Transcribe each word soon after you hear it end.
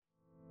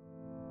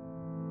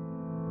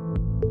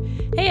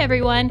Hey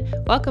everyone,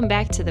 welcome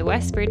back to the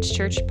Westbridge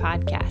Church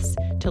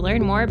podcast. To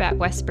learn more about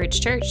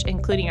Westbridge Church,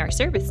 including our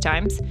service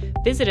times,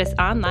 visit us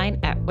online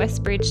at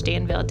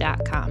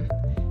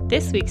westbridgedanville.com.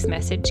 This week's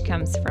message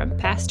comes from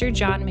Pastor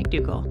John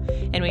McDougall,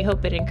 and we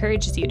hope it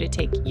encourages you to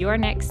take your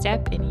next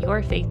step in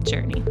your faith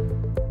journey.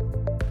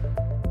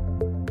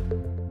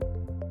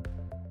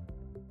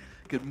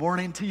 Good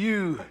morning to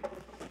you.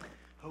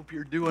 Hope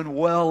you're doing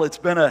well. It's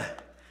been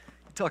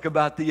talk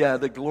about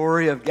the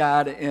glory of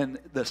God in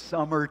the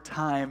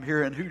summertime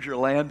here in Hoosier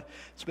Land.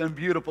 It's been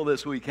beautiful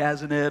this week,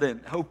 hasn't it?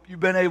 And hope you've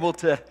been able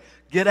to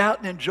get out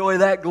and enjoy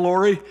that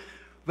glory.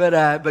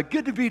 But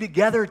good to be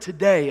together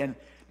today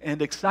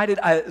and excited.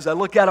 As I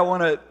look out, I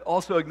want to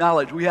also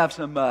acknowledge we have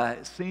some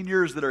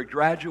seniors that are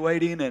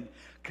graduating, and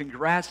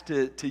congrats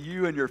to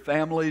you and your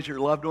families, your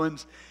loved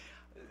ones.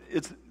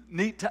 It's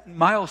neat.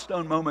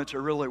 Milestone moments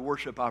are really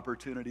worship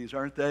opportunities,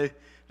 aren't they?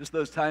 Just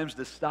those times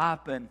to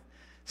stop and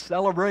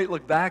celebrate,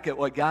 look back at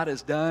what God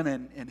has done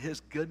and His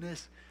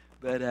goodness.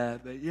 But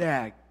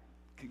yeah,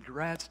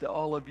 congrats to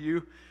all of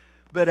you.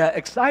 But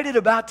excited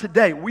about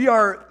today. We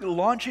are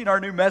launching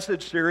our new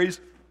message series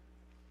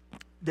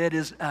that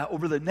is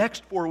over the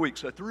next 4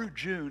 weeks, so through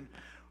June.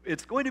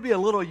 It's going to be a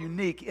little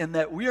unique in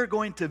that we are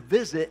going to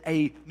visit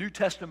a New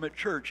Testament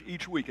church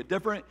each week, a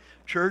different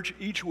church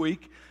each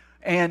week.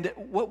 And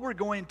what we're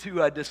going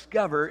to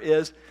discover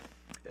is,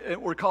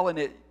 we're calling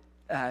it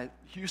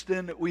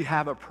Houston, we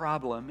have a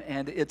problem.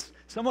 And it's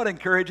somewhat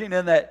encouraging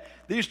in that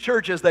these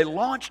churches, they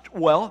launched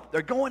well,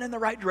 they're going in the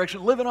right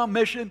direction, living on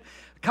mission,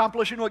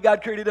 accomplishing what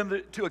God created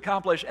them to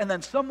accomplish. And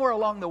then somewhere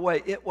along the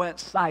way, it went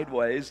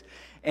sideways.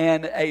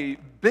 And a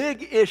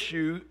big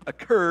issue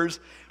occurs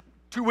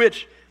to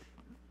which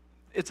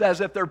it's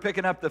as if they're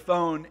picking up the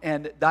phone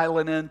and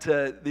dialing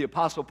into the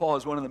Apostle Paul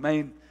as one of the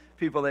main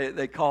people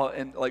they call,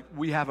 and like,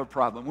 we have a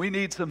problem. We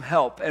need some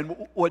help. And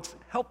what's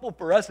helpful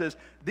for us is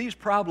these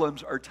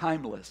problems are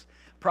timeless.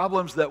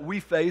 Problems that we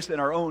face in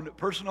our own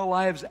personal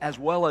lives as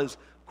well as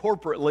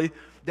corporately,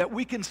 that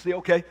we can see,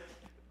 okay,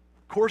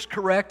 course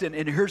correct, and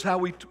here's how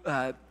we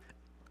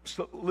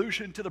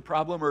solution to the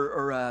problem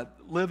or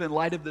live in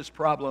light of this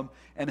problem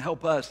and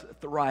help us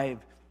thrive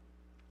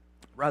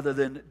rather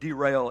than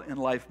derail in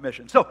life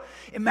mission. So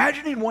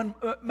imagine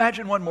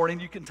one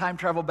morning you can time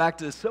travel back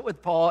to sit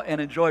with Paul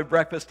and enjoy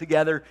breakfast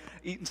together,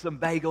 eating some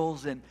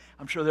bagels, and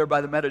I'm sure there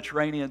by the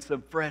Mediterranean,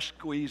 some fresh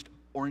squeezed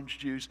orange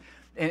juice,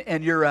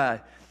 and you're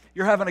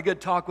having a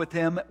good talk with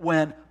him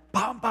when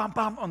bam, bam,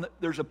 bam,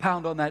 there's a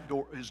pound on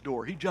his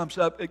door. He jumps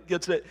up,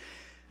 gets it.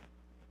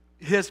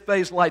 His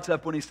face lights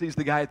up when he sees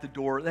the guy at the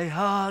door. They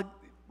hug,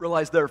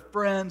 realize they're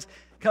friends,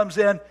 comes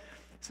in,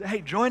 say,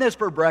 hey, join us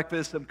for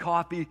breakfast, some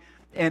coffee.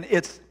 And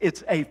it's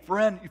a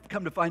friend, you've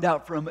come to find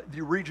out, from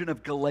the region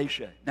of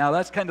Galatia. Now,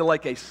 that's kind of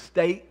like a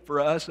state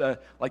for us,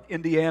 like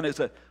Indiana is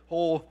a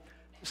whole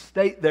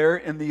state there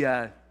in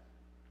to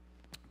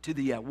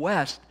the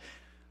west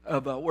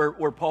of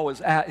where Paul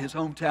was at, his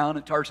hometown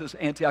in Tarsus,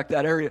 Antioch,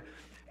 that area.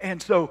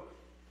 And so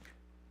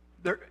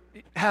they're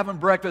having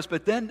breakfast,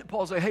 but then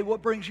Paul's like, hey,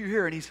 what brings you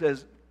here? And he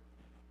says,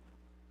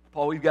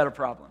 Paul, we've got a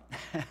problem.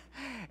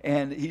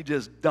 And he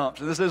just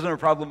dumps. And this isn't a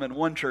problem in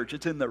one church,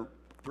 it's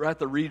throughout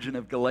the region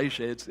of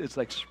Galatia. It's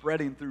like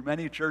spreading through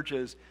many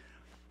churches,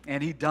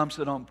 and he dumps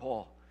it on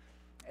Paul.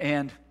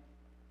 And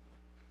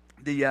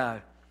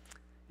you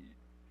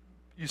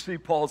see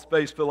Paul's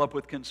face fill up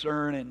with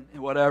concern and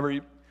whatever,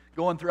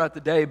 going throughout the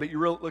day, but you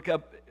look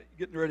up,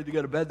 getting ready to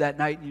go to bed that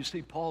night, and you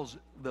see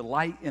the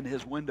light in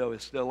his window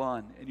is still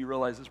on, and you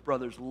realize this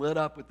brother's lit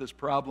up with this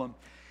problem,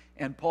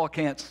 and Paul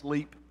can't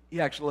sleep. He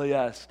actually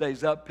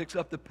stays up, picks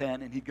up the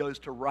pen, and he goes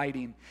to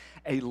writing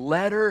a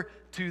letter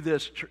to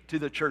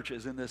the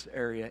churches in this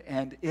area.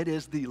 And it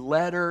is the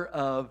letter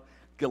of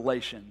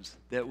Galatians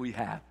that we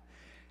have.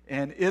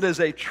 And it is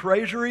a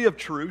treasury of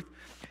truth.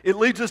 It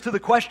leads us to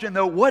the question,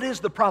 though, what is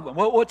the problem?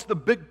 What's the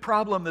big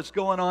problem that's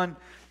going on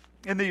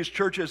in these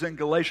churches in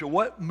Galatia?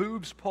 What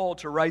moves Paul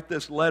to write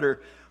this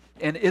letter?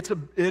 And it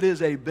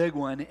is a big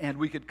one, and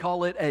we could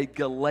call it a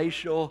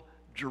Galatial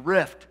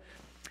drift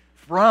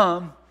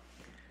from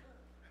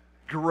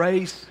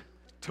grace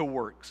to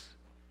works.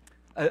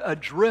 A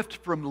drift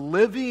from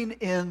living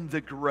in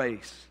the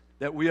grace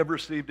that we have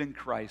received in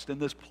Christ, in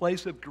this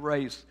place of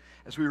grace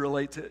as we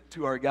relate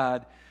to our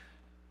God,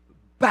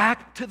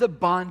 back to the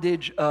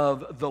bondage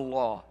of the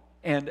law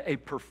and a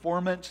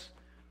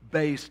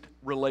performance-based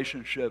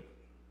relationship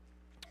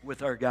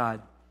with our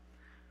God.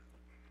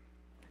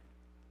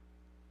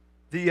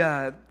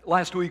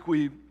 Last week,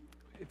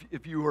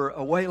 if you were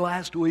away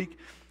last week,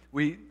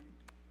 we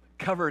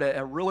covered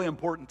a really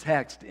important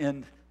text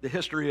in the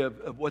history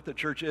of what the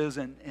church is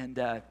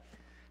and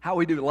how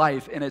we do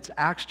life, and it's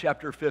Acts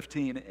chapter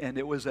 15, and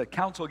it was a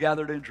council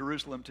gathered in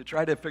Jerusalem to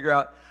try to figure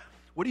out,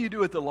 what do you do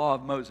with the law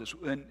of Moses?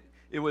 And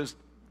it was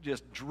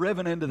just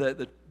driven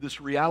into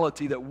this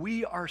reality that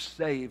we are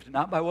saved,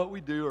 not by what we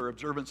do or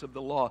observance of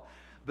the law,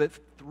 but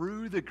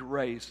through the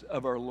grace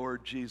of our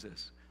Lord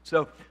Jesus.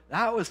 So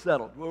that was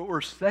settled.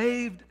 We're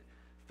saved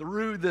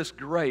through this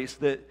grace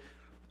that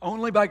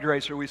Only by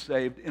grace are we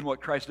saved in what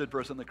Christ did for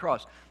us on the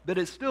cross. But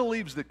it still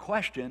leaves the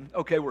question,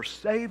 okay, we're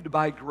saved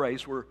by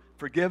grace, we're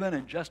forgiven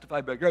and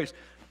justified by grace,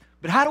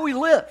 but how do we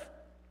live?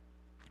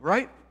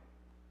 Right?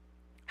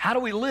 How do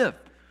we live?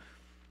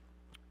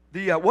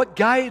 What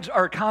guides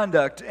our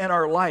conduct and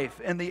our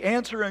life? And the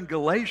answer in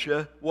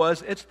Galatia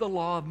was, it's the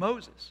law of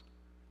Moses.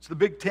 It's the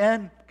big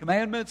 10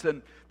 commandments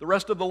and the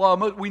rest of the law of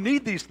Moses. We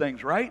need these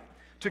things, right?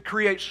 To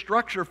create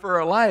structure for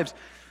our lives.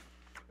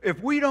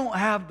 If we don't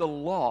have the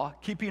law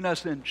keeping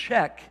us in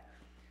check,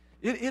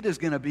 it is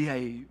going to be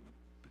a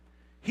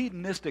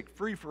hedonistic,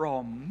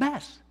 free-for-all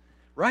mess,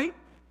 right?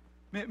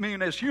 I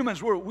mean, as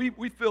humans,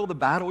 we feel the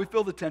battle, we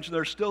feel the tension.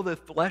 There's still the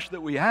flesh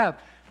that we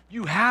have.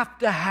 You have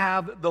to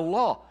have the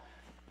law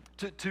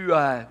to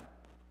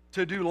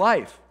do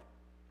life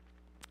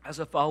as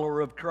a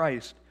follower of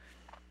Christ.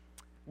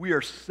 We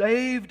are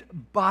saved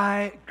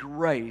by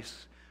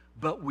grace,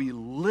 but we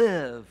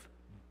live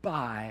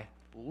by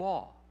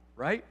law,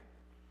 right?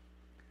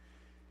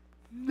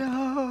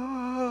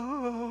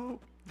 No.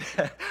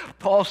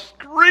 Paul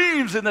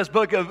screams in this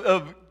book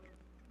of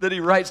that he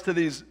writes to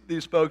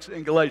these folks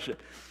in Galatia.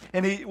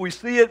 And we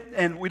see it,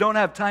 and we don't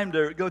have time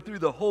to go through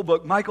the whole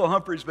book. Michael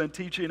Humphrey's been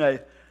teaching a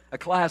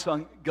class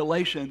on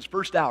Galatians,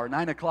 first hour,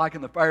 9 o'clock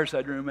in the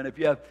fireside room. And if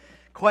you have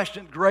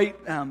questions, great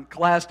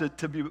class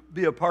to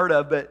be a part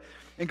of. But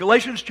in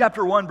Galatians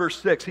chapter 1,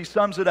 verse 6, he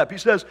sums it up. He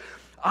says,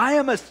 I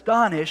am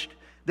astonished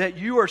that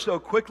you are so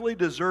quickly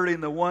deserting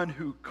the one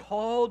who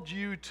called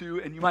you to,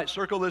 and you might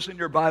circle this in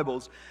your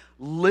Bibles,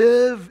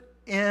 live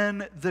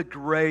in the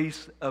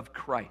grace of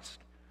Christ.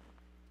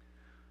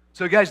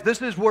 So guys,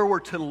 this is where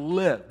we're to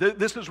live.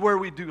 This is where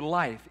we do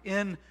life,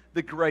 in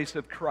the grace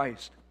of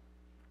Christ.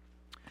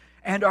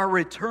 And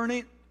are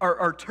turning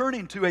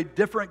to a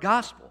different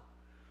gospel,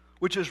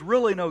 which is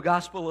really no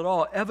gospel at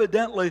all.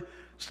 Evidently,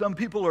 some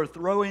people are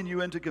throwing you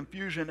into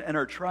confusion and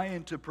are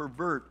trying to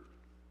pervert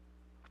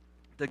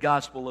the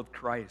gospel of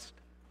Christ.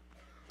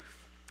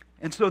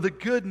 And so the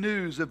good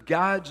news of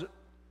God's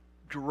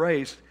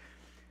grace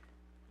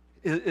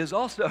is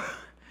also,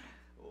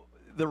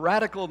 the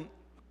radical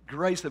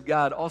grace of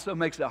God also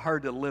makes it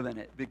hard to live in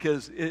it,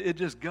 because it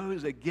just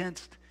goes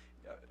against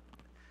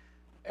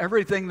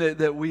everything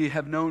that we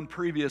have known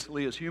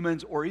previously as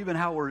humans, or even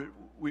how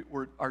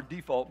we're our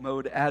default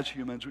mode as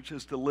humans, which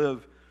is to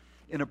live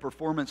in a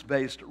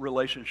performance-based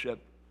relationship.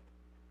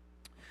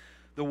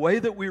 The way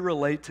that we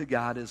relate to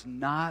God is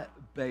not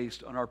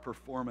based on our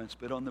performance,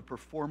 but on the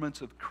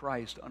performance of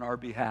Christ on our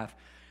behalf.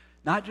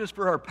 Not just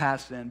for our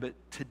past sin, but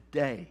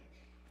today,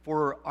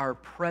 for our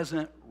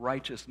present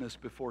righteousness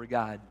before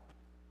God.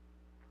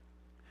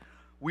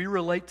 We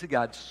relate to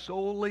God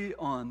solely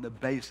on the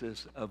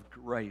basis of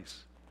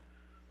grace.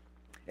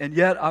 And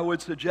yet, I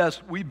would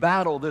suggest we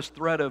battle this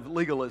threat of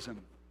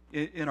legalism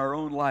in our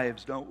own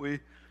lives, don't we?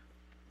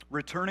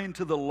 Returning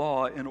to the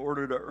law in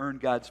order to earn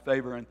God's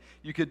favor. And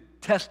you could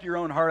test your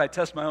own heart. I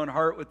test my own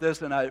heart with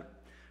this, and I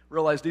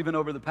realized even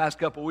over the past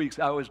couple weeks,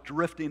 I was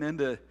drifting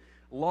into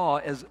law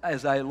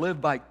as I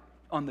live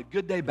on the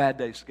good day, bad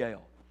day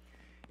scale.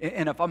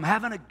 And if I'm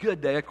having a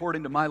good day,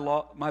 according to my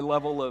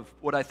level of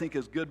what I think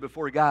is good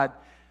before God,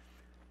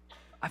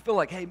 I feel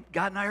like, hey,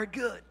 God and I are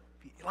good.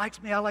 He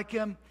likes me, I like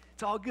him.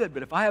 It's all good.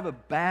 But if I have a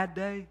bad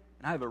day,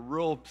 and I have a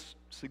real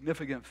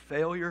significant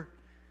failure,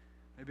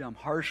 maybe I'm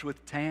harsh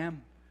with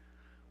Tam,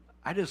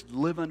 I just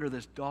live under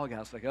this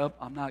doghouse, like, oh,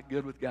 I'm not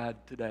good with God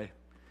today.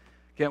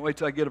 Can't wait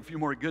till I get a few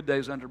more good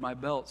days under my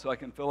belt so I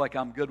can feel like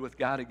I'm good with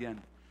God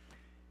again.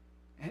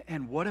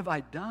 And what have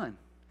I done?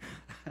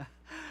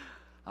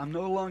 I'm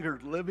no longer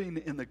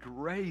living in the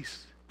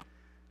grace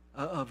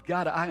of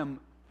God. I am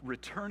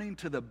returning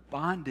to the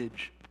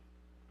bondage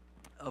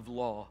of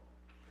law.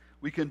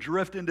 We can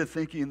drift into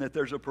thinking that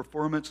there's a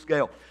performance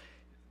scale.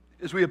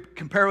 As we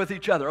compare with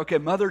each other, okay,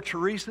 Mother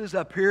Teresa's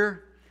up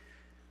here.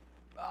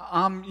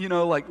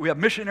 Like we have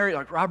missionaries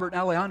like Robert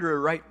and Alejandro,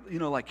 right?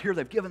 Like here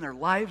they've given their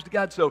lives to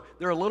God, so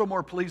they're a little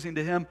more pleasing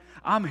to him.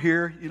 I'm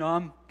here,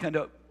 I'm kind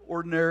of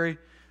ordinary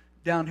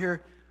down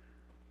here.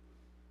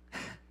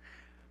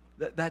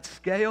 That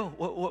scale,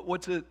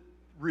 what's it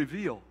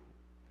reveal?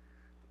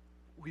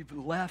 We've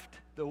left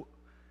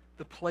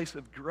the place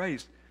of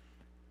grace.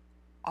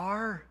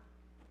 Our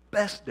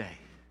best day,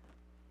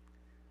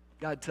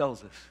 God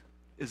tells us,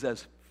 is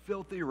as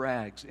filthy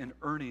rags in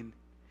earning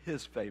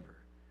his favor.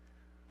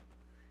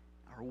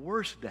 Our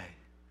worst day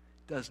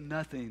does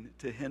nothing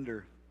to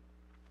hinder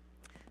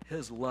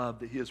his love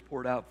that he has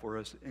poured out for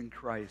us in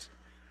Christ.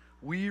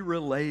 We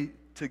relate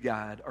to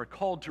God, are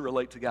called to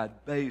relate to God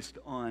based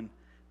on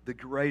the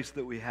grace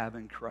that we have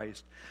in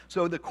Christ.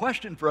 So the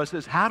question for us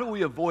is, how do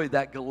we avoid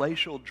that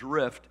glacial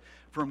drift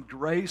from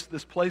grace,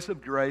 this place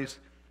of grace,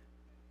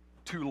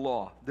 to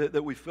law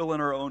that we feel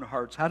in our own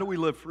hearts? How do we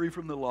live free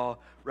from the law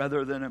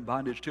rather than in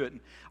bondage to it? And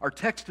our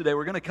text today,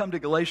 we're going to come to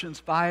Galatians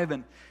 5,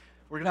 and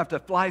we're going to have to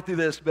fly through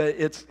this, but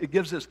it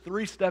gives us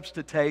 3 steps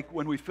to take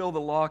when we feel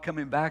the law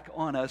coming back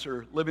on us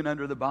or living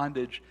under the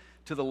bondage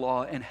to the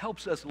law, and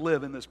helps us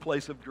live in this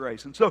place of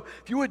grace. And so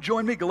if you would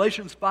join me,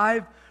 Galatians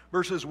 5,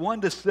 verses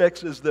 1 to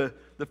 6 is the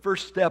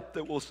first step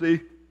that we'll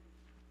see.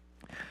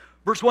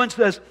 Verse 1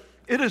 says,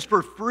 "It is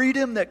for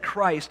freedom that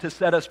Christ has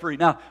set us free."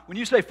 Now, when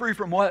you say free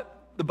from what?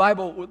 The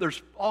Bible,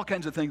 there's all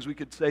kinds of things we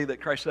could say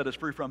that Christ set us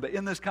free from, but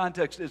in this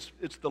context,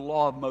 it's the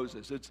law of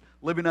Moses. It's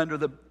living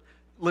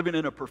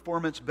in a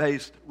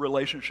performance-based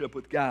relationship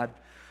with God.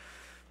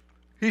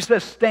 He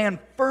says, "Stand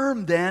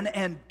firm then,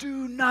 and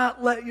do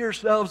not let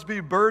yourselves be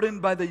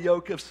burdened by the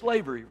yoke of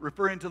slavery,"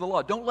 referring to the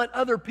law. Don't let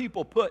other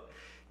people put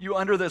you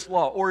under this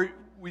law, or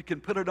we can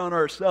put it on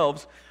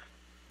ourselves.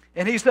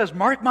 And he says,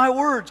 "Mark my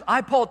words.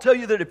 I, Paul, tell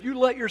you that if you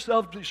let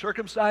yourselves be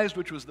circumcised,"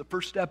 which was the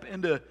first step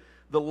into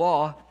the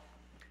law,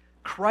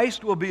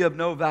 "Christ will be of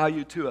no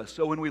value to us."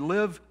 So when we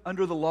live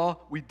under the law,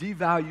 we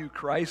devalue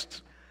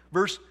Christ.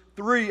 Verse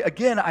 3,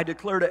 "Again, I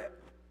declare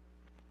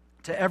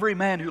to every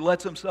man who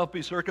lets himself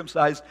be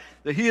circumcised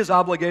that he is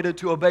obligated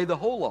to obey the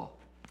whole law."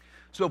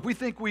 So if we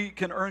think we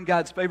can earn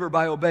God's favor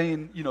by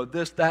obeying,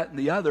 this, that, and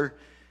the other,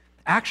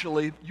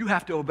 actually, you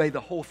have to obey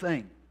the whole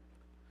thing,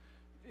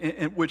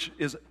 which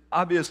is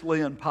obviously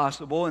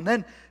impossible. And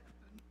then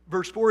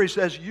verse 4, he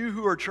says, "You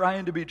who are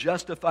trying to be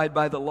justified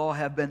by the law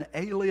have been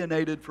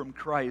alienated from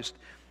Christ.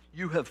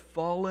 You have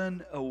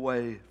fallen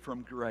away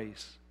from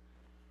grace."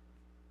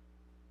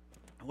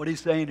 What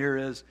he's saying here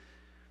is,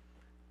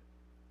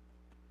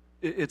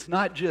 it's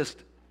not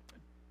just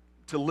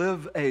to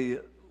live a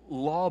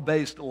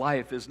law-based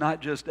life is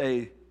not just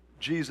a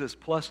Jesus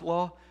plus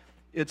law.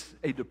 It's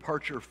a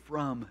departure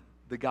from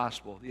the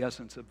gospel, the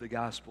essence of the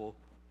gospel.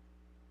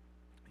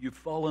 You've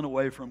fallen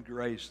away from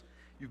grace.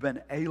 You've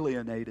been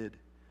alienated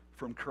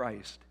from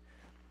Christ.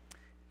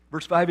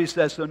 Verse 5, he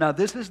says, so now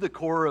this is the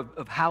core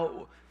of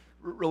how,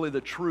 really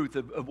the truth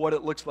of what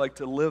it looks like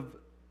to live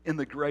in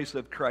the grace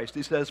of Christ.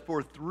 He says,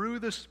 "For through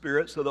the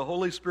Spirit," so the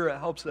Holy Spirit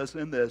helps us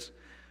in this,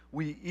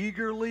 "we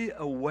eagerly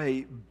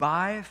await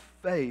by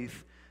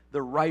faith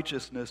the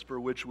righteousness for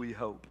which we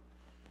hope."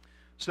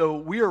 So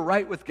we are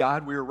right with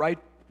God, we are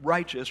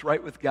righteous,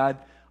 right with God,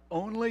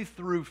 only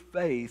through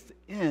faith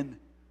in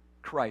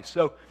Christ.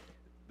 So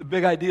the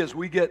big idea is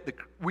we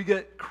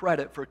get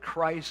credit for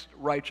Christ's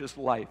righteous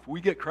life.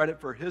 We get credit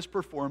for His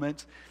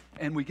performance,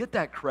 and we get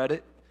that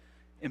credit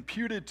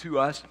imputed to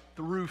us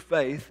through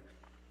faith.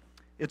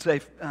 It's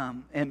a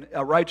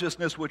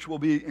righteousness which will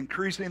be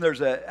increasing. There's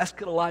an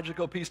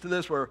eschatological piece to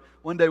this where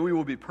one day we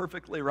will be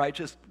perfectly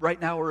righteous. Right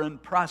now we're in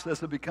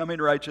process of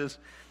becoming righteous.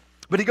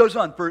 But he goes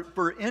on,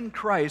 for in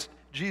Christ,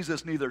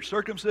 Jesus, neither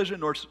circumcision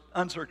nor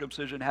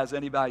uncircumcision has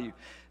any value.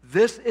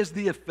 This is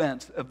the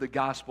offense of the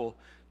gospel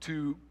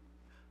to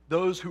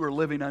those who are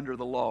living under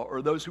the law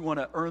or those who want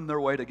to earn their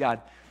way to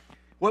God.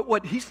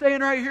 What he's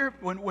saying right here,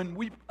 when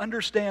we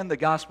understand the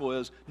gospel,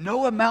 is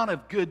no amount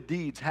of good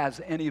deeds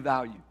has any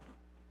value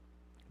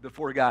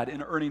before God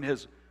in earning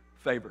His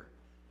favor.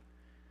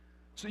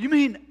 So you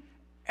mean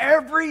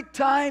every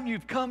time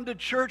you've come to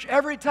church,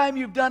 every time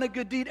you've done a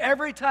good deed,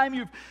 every time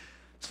you've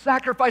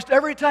sacrificed,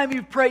 every time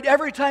you've prayed,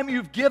 every time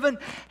you've given,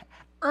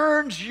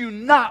 earns you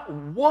not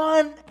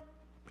 1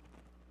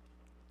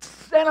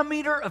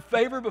 centimeter of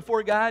favor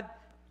before God?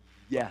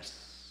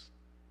 Yes.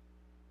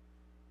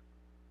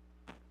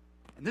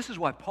 And this is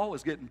why Paul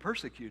was getting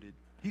persecuted.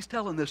 He's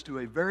telling this to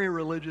a very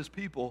religious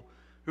people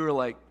who are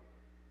like,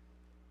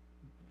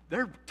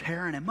 they're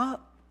tearing him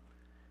up.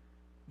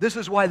 This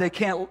is why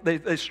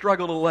they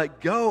struggle to let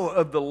go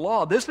of the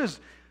law.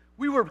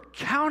 We were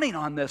counting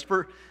on this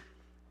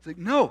it's like,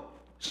 no,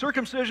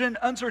 circumcision,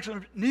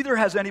 uncircumcision, neither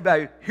has any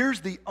value.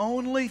 Here's the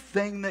only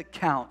thing that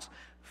counts: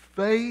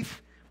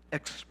 faith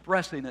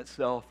expressing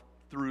itself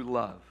through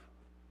love.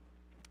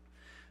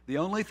 The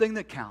only thing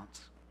that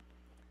counts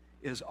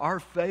is our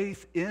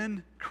faith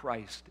in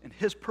Christ and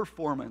His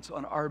performance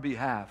on our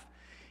behalf.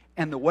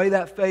 And the way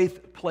that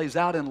faith plays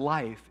out in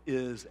life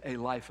is a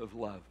life of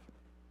love.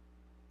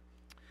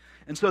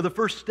 And so the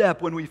first step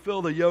when we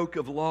feel the yoke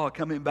of law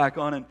coming back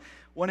on and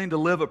wanting to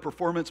live a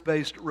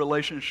performance-based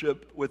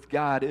relationship with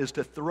God is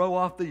to throw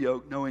off the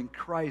yoke, knowing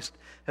Christ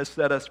has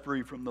set us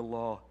free from the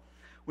law.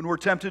 When we're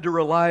tempted to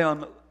rely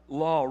on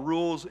law,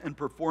 rules, and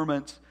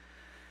performance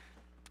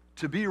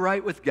to be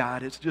right with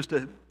God, it's just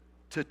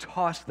to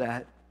toss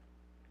that.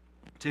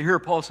 To hear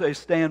Paul say,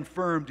 "Stand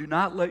firm, do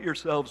not let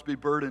yourselves be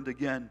burdened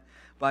again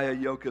by a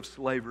yoke of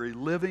slavery,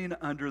 living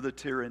under the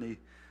tyranny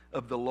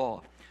of the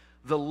law."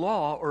 The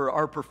law, or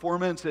our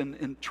performance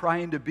in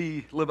trying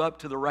to live up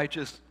to the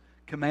righteous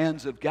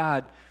commands of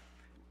God,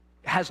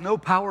 has no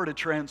power to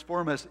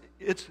transform us.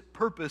 Its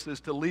purpose is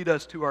to lead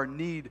us to our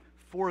need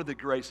for the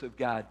grace of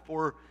God,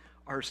 for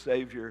our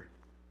Savior.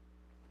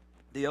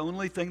 The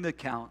only thing that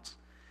counts,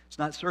 it's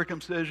not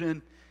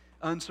circumcision,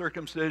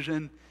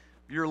 uncircumcision,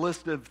 your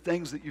list of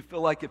things that you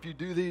feel like if you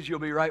do these, you'll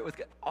be right with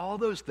God. All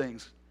those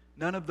things,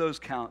 none of those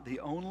count.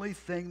 The only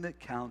thing that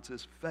counts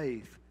is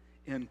faith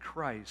in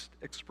Christ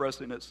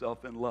expressing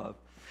itself in love.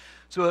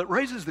 So it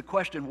raises the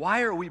question,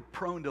 why are we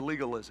prone to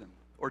legalism?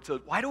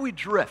 Why do we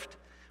drift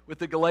with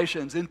the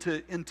Galatians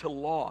into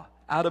law,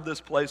 out of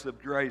this place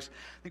of grace?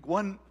 I think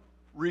one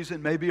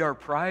reason may be our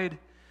pride.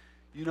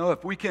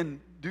 If we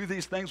can do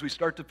these things, we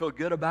start to feel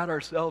good about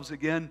ourselves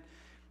again.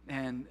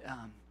 And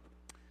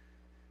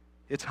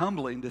it's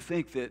humbling to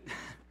think that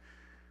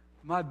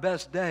my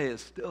best day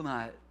is still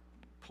not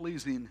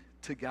pleasing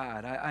to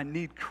God. I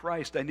need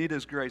Christ. I need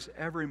His grace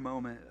every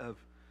moment of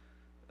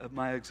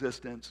my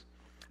existence.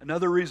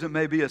 Another reason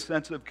may be a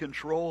sense of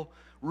control.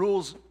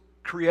 Rules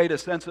create a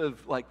sense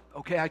of like,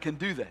 okay, I can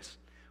do this.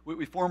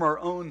 We form our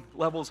own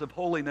levels of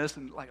holiness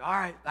and like, all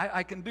right,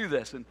 I can do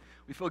this. And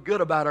we feel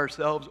good about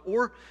ourselves,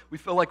 or we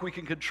feel like we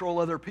can control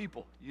other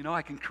people. You know,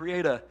 I can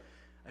create a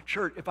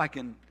church. If I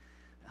can,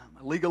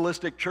 a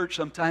legalistic church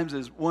sometimes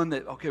is one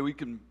that, okay, we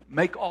can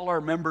make all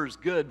our members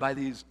good by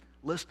these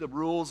list of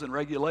rules and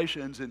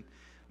regulations, and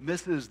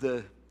misses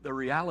the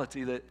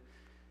reality that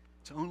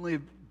it's only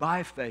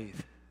by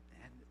faith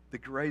and the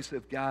grace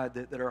of God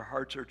that our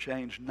hearts are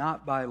changed,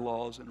 not by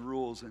laws and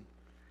rules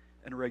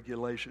and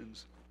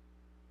regulations.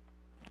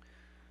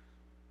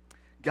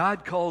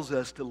 God calls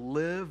us to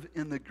live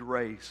in the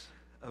grace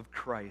of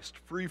Christ,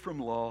 free from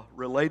law,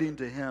 relating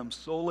to Him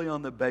solely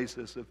on the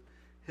basis of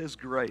His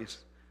grace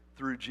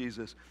through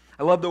Jesus.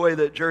 I love the way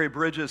that Jerry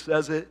Bridges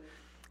says it.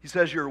 He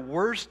says, your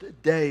worst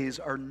days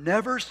are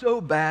never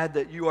so bad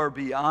that you are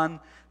beyond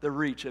the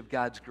reach of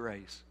God's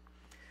grace.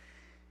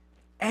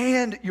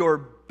 And your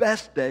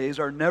best days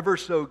are never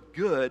so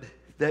good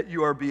that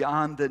you are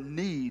beyond the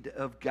need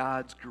of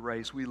God's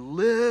grace. We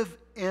live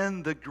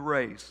in the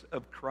grace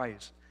of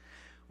Christ.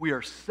 We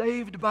are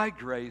saved by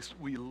grace.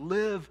 We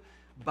live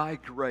by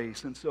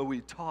grace. And so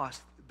we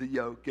toss the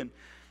yoke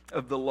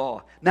of the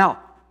law. Now,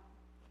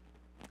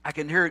 I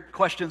can hear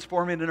questions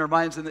forming in our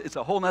minds, and it's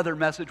a whole other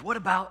message. What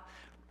about,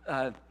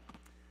 and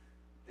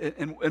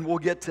we'll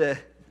get to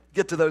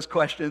those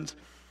questions.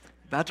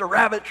 About to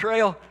rabbit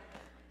trail.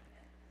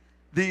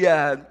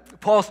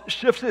 Paul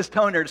shifts his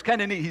tone there. It's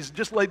kind of neat. He's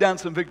just laid down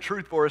some big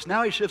truth for us.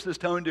 Now he shifts his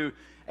tone to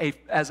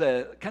as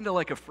a kind of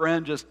like a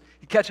friend. Just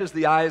he catches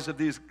the eyes of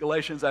these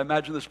Galatians. I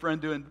imagine this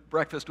friend doing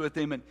breakfast with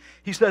him, and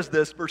he says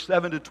this, verse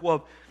 7 to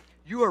 12.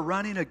 You are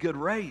running a good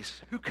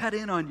race. Who cut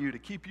in on you to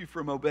keep you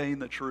from obeying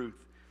the truth?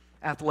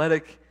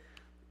 Athletic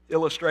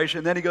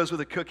illustration. Then he goes with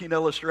a cooking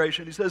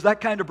illustration. He says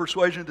that kind of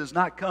persuasion does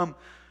not come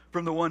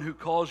from the one who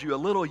calls you. A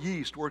little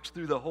yeast works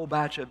through the whole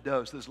batch of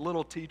dough. This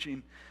little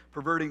teaching,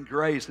 perverting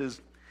grace,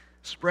 is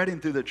spreading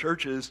through the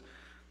churches.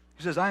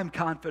 He says, I am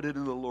confident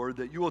in the Lord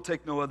that you will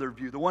take no other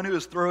view. The one who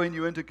is throwing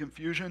you into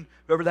confusion,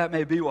 whoever that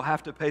may be, will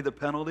have to pay the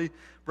penalty.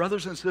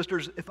 Brothers and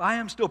sisters, if I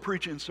am still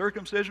preaching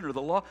circumcision or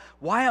the law,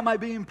 why am I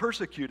being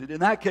persecuted?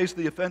 In that case,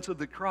 the offense of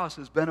the cross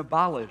has been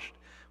abolished,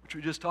 which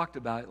we just talked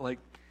about. Like,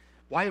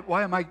 why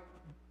am I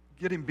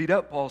getting beat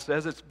up, Paul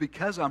says? It's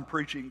because I'm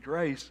preaching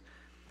grace.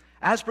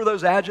 As for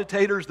those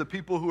agitators, the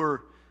people who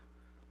are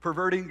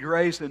perverting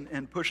grace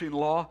and pushing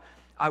law,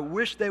 I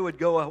wish they would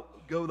go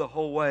the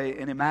whole way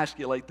and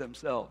emasculate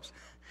themselves.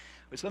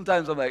 But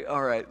sometimes I'm like,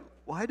 all right,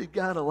 why did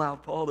God allow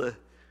Paul to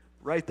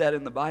write that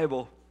in the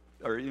Bible?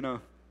 Or, you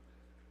know,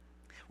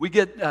 we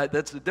get,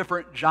 that's a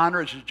different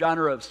genre. It's a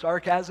genre of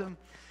sarcasm,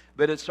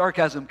 but it's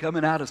sarcasm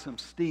coming out of some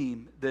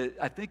steam that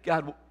I think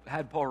God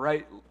had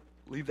Paul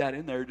leave that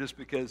in there just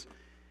because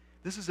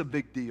this is a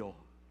big deal.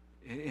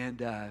 And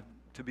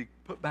to be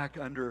put back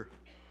under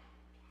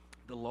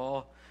the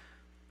law.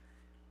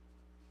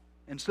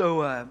 And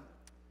so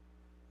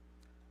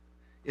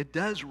it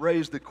does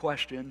raise the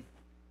question.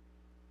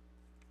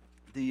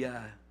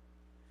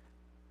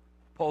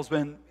 Paul's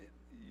you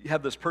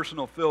have this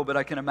personal feel, but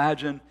I can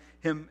imagine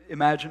him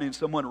imagining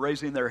someone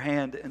raising their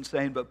hand and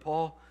saying, but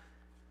Paul,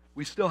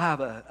 we still have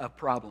a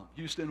problem.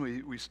 Houston,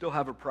 we still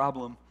have a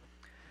problem.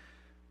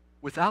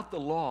 Without the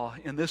law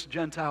in this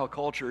Gentile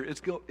culture,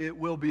 it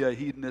will be a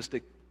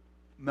hedonistic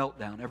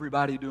meltdown.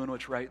 Everybody doing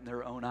what's right in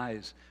their own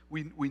eyes.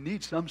 We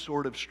need some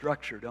sort of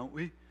structure, don't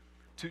we?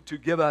 To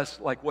give us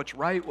like what's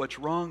right, what's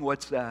wrong,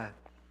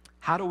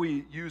 how do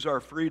we use our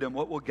freedom,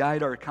 what will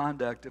guide our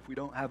conduct if we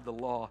don't have the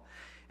law.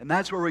 And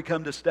that's where we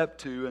come to step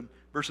 2 in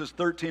verses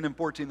 13 and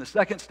 14. The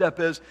second step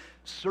is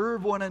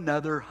serve one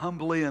another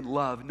humbly in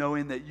love,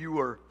 knowing that you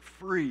are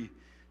free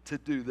to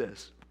do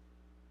this.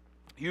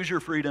 Use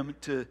your freedom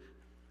to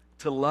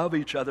love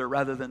each other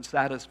rather than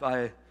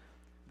satisfy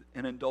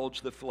and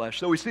indulge the flesh.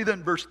 So we see that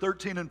in verse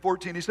 13 and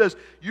 14. He says,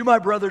 you, my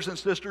brothers and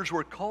sisters,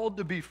 were called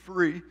to be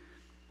free,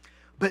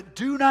 but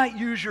do not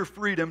use your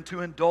freedom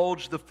to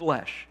indulge the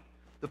flesh.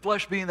 The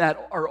flesh being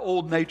that our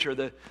old nature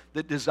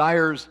that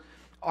desires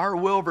our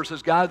will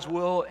versus God's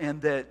will,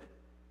 and that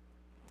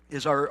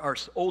is our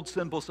old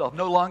sinful self.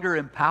 No longer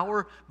in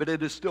power, but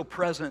it is still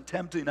present,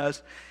 tempting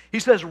us. He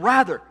says,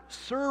 rather,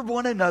 serve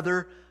one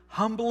another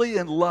humbly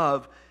in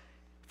love,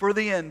 for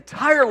the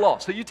entire law.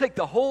 So you take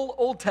the whole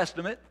Old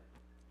Testament,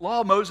 law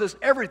of Moses,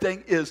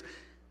 everything is,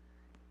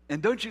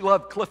 and don't you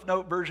love Cliff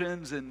Note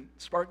versions and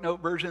Spark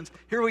Note versions?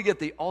 Here we get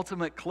the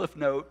ultimate Cliff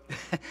Note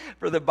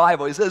for the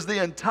Bible. He says,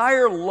 the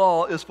entire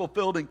law is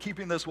fulfilled in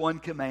keeping this one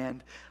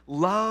command.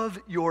 Love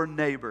your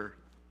neighbor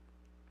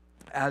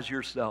as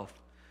yourself.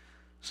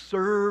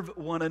 Serve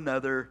one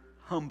another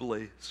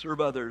humbly.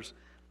 Serve others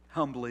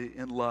humbly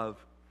in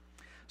love.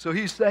 So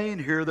he's saying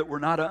here that we're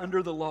not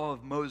under the law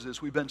of Moses.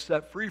 We've been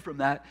set free from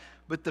that.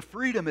 But the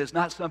freedom is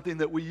not something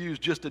that we use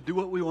just to do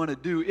what we want to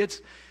do.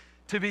 It's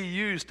to be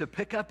used to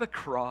pick up a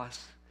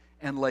cross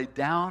and lay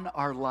down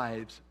our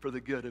lives for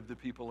the good of the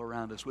people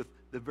around us with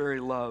the very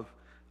love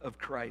of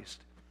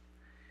Christ.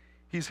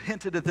 He's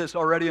hinted at this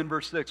already in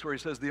verse 6 where he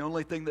says the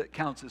only thing that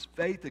counts is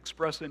faith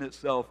expressing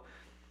itself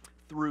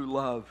through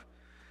love.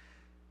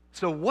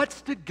 So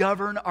what's to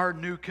govern our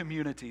new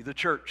community, the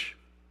church?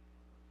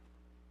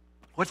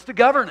 What's to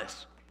govern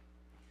us?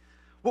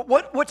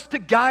 What's to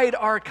guide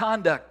our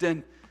conduct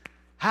and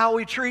how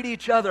we treat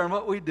each other and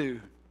what we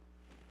do?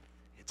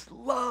 It's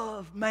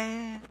love,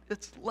 man.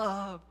 It's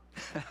love.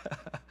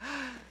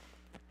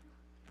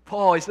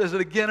 Paul, he says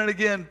it again and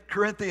again.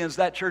 Corinthians,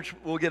 that church,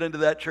 we'll get into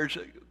that church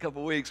in a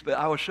couple weeks, but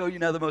I will show you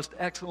now the most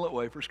excellent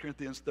way, 1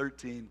 Corinthians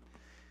 13.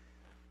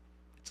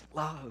 It's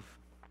love.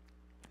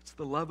 It's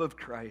the love of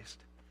Christ.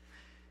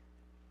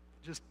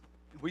 Just,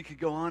 we could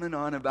go on and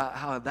on about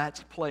how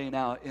that's playing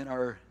out in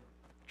our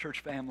church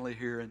family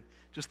here. And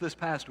just this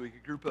past week,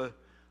 a group of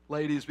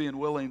ladies being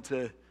willing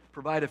to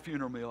provide a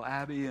funeral meal,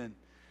 Abby and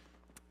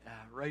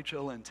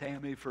Rachel and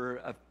Tammy, for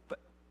a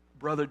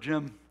brother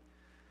Jim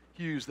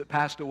Hughes that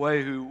passed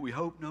away, who we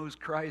hope knows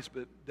Christ,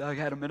 but Doug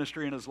had a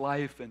ministry in his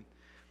life and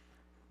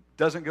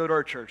doesn't go to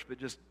our church, but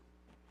just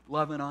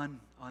loving on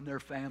their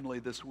family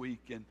this week.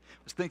 And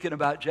I was thinking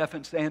about Jeff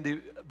and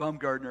Sandy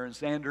Bumgardner and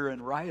Sandra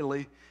and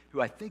Riley,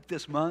 who I think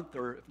this month,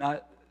 or if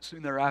not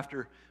soon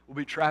thereafter, will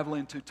be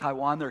traveling to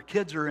Taiwan. Their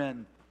kids are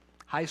in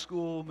high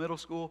school, middle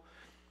school,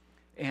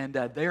 and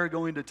they are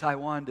going to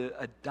Taiwan to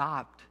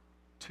adopt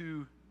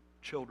 2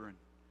 children.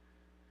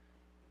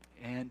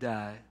 And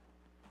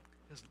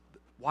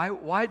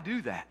why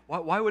do that?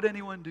 Why would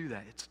anyone do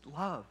that? It's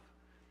love.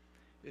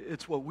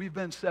 It's what we've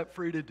been set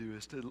free to do,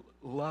 is to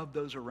love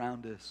those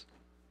around us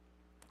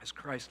as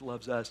Christ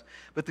loves us.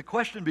 But the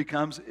question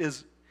becomes,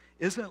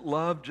 isn't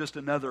love just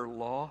another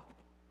law?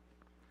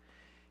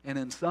 And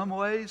in some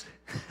ways,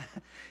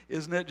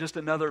 isn't it just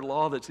another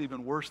law that's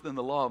even worse than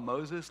the law of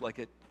Moses? Like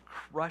it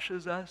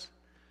crushes us?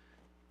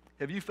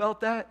 Have you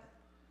felt that?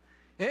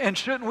 And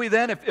shouldn't we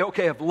then,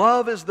 if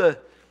love is the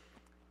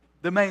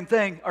main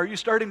thing, are you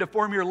starting to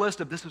form your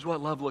list of this is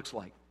what love looks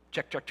like?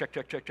 Check, check, check,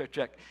 check, check, check,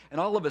 check. And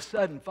all of a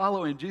sudden,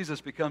 following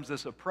Jesus becomes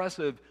this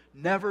oppressive,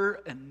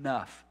 never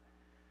enough.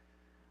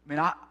 I mean,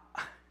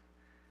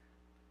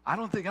 I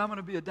don't think I'm going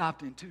to be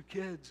adopting 2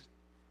 kids.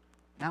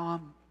 Now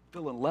I'm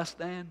feeling less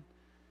than.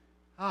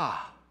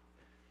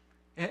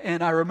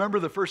 And I remember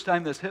the first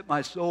time this hit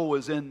my soul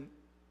was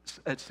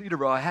at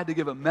Cedarville. I had to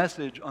give a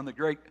message on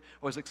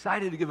I was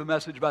excited to give a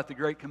message about the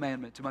Great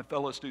Commandment to my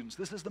fellow students.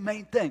 This is the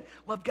main thing.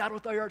 Love God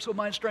with all your heart, soul,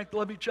 mind, strength.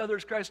 Love each other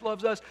as Christ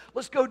loves us.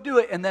 Let's go do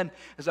it. And then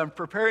as I'm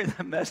preparing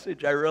the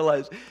message, I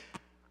realized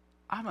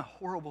I'm a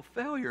horrible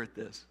failure at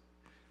this.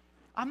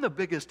 I'm the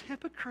biggest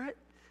hypocrite.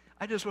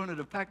 I just wanted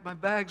to pack my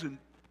bags and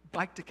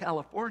bike to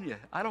California.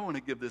 I don't want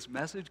to give this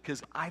message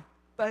because I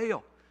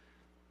fail.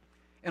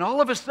 And all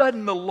of a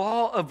sudden, the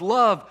law of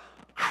love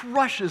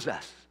crushes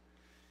us.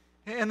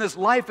 And this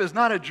life is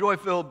not a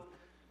joy-filled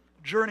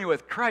journey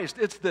with Christ.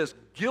 It's this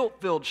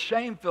guilt-filled,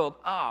 shame-filled,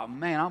 oh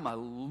man, I'm a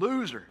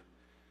loser.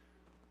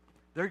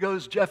 There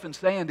goes Jeff and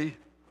Sandy,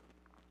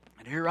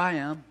 and here I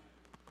am,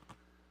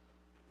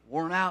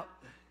 worn out,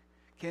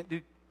 can't do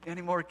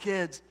any more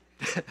kids.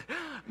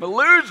 I'm a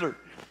loser.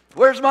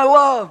 Where's my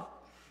love?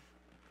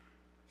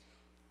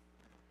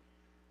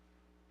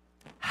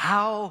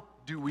 How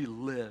do we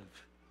live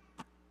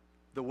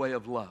the way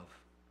of love?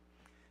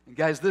 And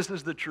guys, this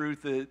is the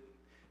truth that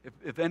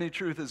if any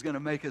truth is going to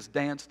make us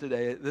dance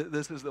today,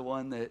 this is the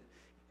one that,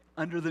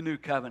 under the new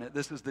covenant,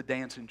 this is the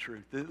dancing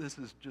truth. This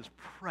is just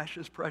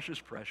precious, precious,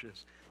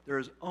 precious. There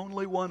is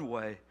only one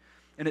way,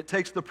 and it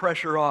takes the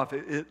pressure off.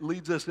 It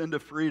leads us into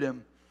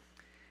freedom,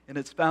 and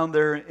it's found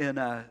there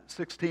in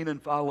 16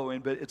 and following,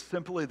 but it's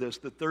simply this.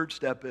 The third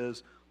step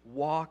is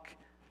walk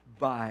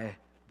by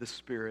the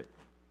Spirit.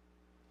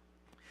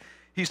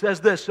 He says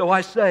this, so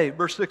I say,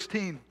 verse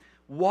 16,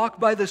 walk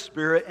by the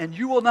Spirit, and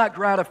you will not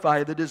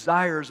gratify the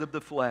desires of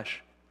the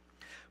flesh.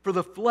 For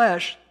the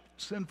flesh,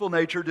 sinful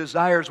nature,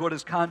 desires what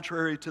is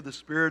contrary to the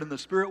Spirit, and the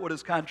Spirit what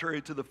is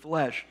contrary to the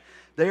flesh.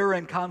 They are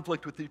in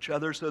conflict with each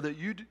other so that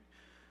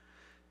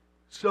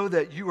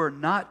you are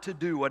not to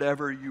do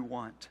whatever you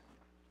want.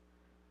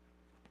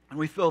 And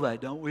we feel that,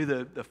 don't we?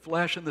 The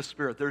flesh and the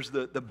Spirit. There's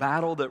the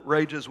battle that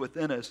rages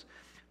within us.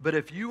 But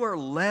if you are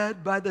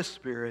led by the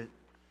Spirit,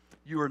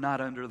 you are not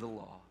under the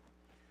law.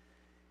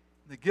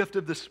 The gift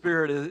of the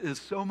Spirit is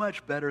so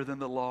much better than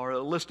the law, or a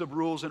list of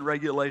rules and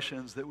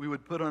regulations that we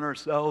would put on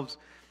ourselves.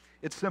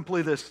 It's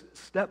simply this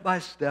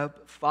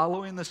step-by-step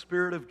following the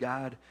Spirit of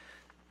God.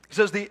 He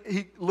says,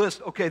 he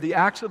lists, the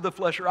acts of the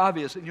flesh are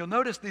obvious. And you'll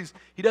notice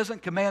he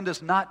doesn't command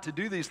us not to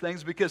do these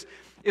things, because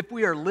if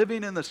we are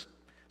living in the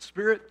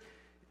Spirit,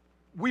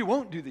 we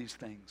won't do these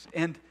things.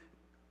 And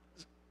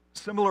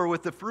similar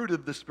with the fruit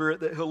of the Spirit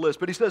that he'll list.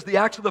 But he says the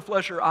acts of the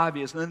flesh are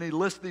obvious. And then he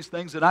lists these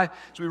things. And as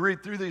we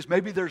read through these,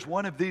 maybe there's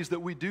one of these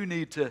that we do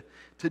need to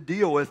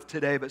deal with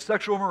today. But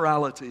sexual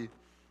morality,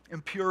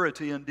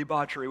 impurity, and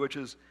debauchery, which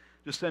is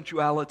just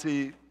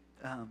sensuality,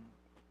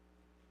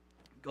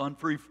 gone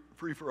free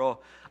for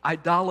all.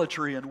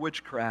 Idolatry and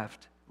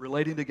witchcraft,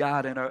 relating to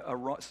God and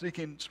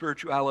seeking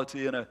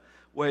spirituality in a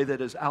way that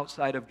is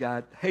outside of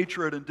God.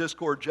 Hatred and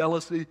discord,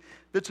 jealousy,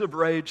 fits of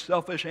rage,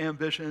 selfish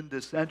ambition,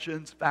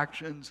 dissensions,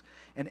 factions,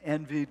 and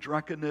envy,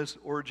 drunkenness,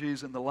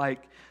 orgies, and the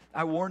like.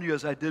 I warn you,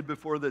 as I did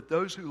before, that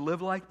those who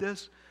live like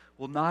this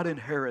will not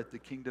inherit the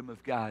kingdom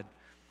of God.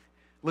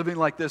 Living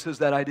like this is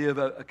that idea of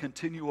a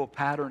continual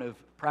pattern of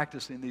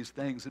practicing these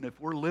things. And if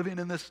we're living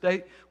in this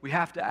state, we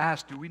have to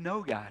ask, do we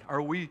know God?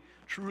 Are we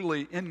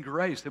truly in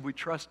grace? Have we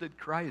trusted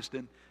Christ?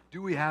 And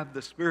do we have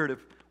the Spirit if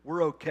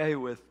we're okay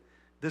with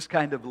this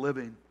kind of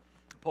living?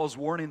 Paul's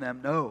warning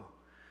them, no.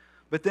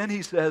 But then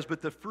he says,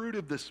 but the fruit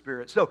of the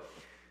Spirit. So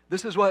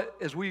this is what,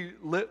 as we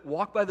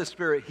walk by the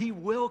Spirit, He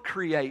will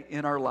create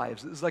in our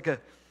lives. It's like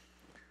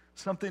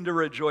something to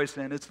rejoice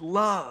in. It's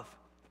love,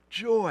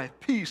 joy,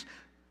 peace,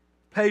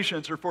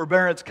 patience or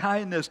forbearance,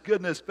 kindness,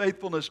 goodness,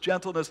 faithfulness,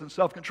 gentleness, and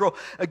self-control.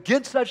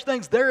 Against such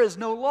things, there is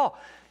no law.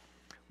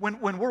 When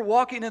we're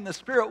walking in the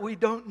Spirit, we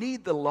don't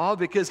need the law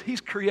because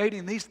He's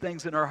creating these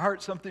things in our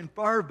hearts, something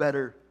far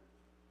better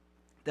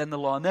than the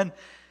law. And then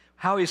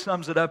how he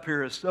sums it up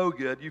here is so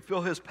good. You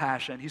feel his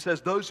passion. He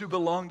says, those who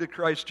belong to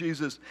Christ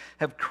Jesus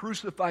have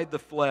crucified the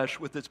flesh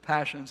with its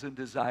passions and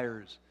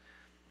desires.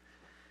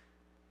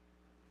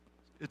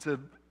 It's a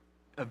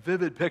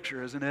vivid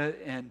picture, isn't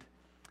it? And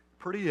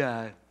pretty,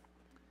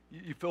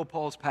 you feel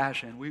Paul's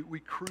passion. We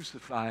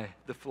crucify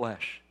the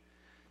flesh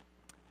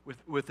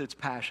with its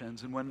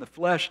passions. And when the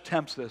flesh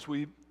tempts us,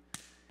 we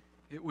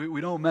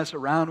don't mess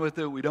around with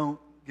it. We don't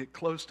get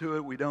close to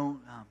it. We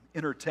don't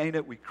entertain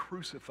it. We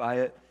crucify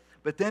it.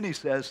 But then he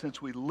says, since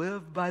we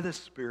live by the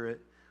Spirit,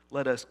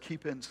 let us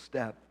keep in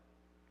step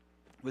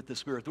with the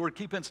Spirit. The word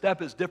keep in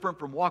step is different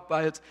from walk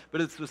by,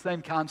 but it's the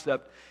same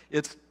concept.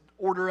 It's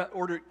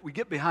order. We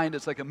get behind,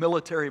 it's like a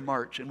military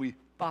march, and we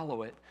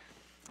follow it.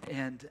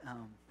 And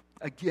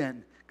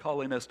again,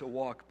 calling us to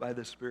walk by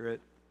the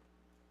Spirit.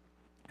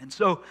 And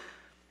so,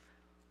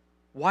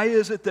 why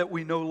is it that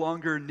we no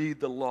longer need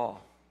the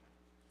law?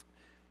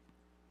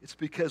 It's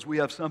because we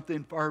have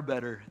something far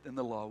better than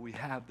the law. We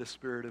have the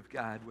Spirit of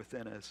God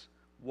within us.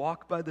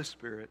 Walk by the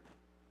Spirit.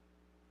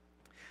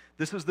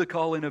 This is the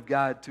calling of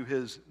God to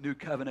His new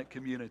covenant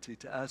community,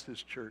 to us,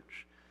 His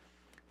church.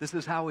 This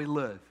is how we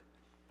live.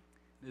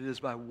 It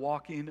is by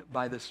walking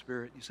by the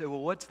Spirit. You say,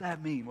 well, what's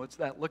that mean? What's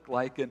that look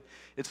like? And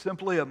it's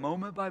simply a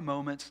moment by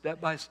moment,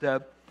 step by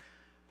step,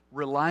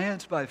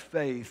 reliance by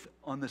faith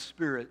on the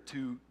Spirit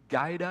to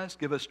guide us,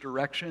 give us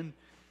direction,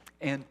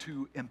 and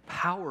to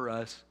empower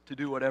us to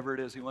do whatever it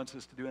is He wants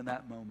us to do in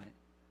that moment.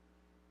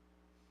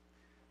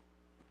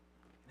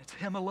 It's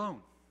Him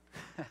alone.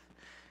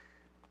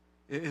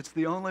 It's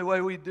the only way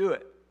we do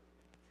it.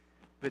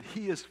 But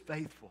He is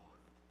faithful.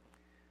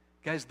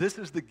 Guys, this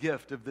is the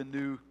gift of the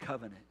new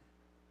covenant.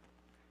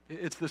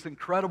 It's this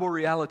incredible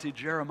reality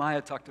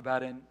Jeremiah talked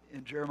about in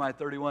Jeremiah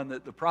 31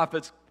 that the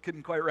prophets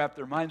couldn't quite wrap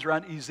their minds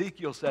around.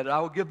 Ezekiel said,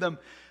 I'll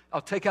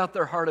take out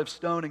their heart of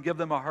stone and give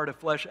them a heart of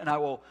flesh, and I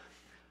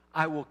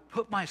will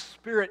put my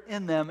Spirit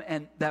in them,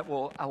 and that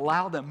will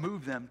allow them,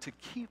 move them to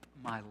keep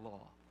my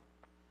law.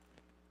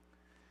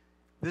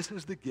 This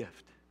is the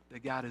gift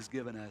that God has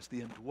given us,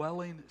 the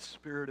indwelling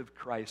Spirit of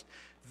Christ.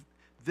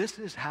 This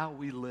is how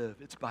we live.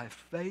 It's by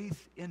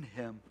faith in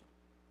Him,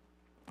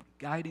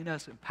 guiding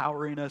us,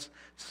 empowering us,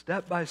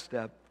 step by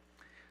step,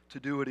 to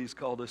do what He's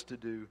called us to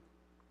do.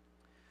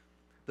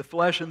 The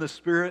flesh and the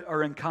Spirit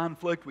are in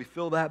conflict. We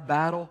feel that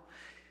battle.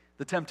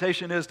 The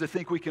temptation is to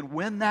think we can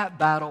win that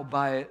battle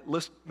by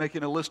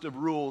making a list of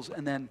rules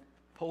and then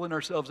pulling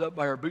ourselves up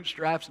by our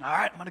bootstraps and, all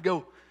right, I'm going to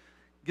go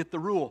get the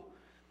rule.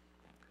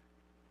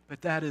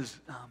 But that is,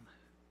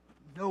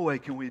 no way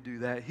can we do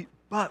that.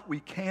 But we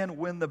can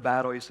win the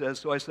battle, he says.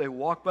 So I say,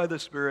 walk by the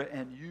Spirit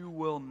and you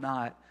will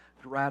not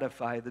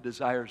gratify the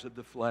desires of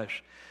the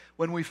flesh.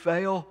 When we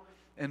fail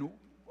and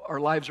our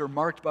lives are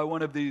marked by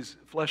one of these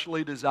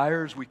fleshly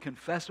desires, we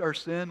confess our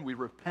sin, we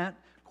repent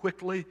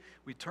quickly,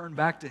 we turn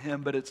back to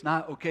Him, but it's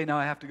not, okay, now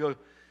I have to go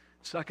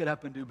suck it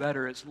up and do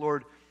better. It's,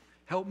 Lord,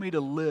 help me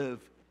to live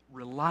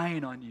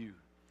relying on You,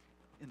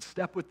 in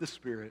step with the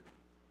Spirit,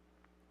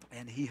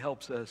 and He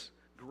helps us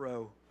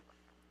grow.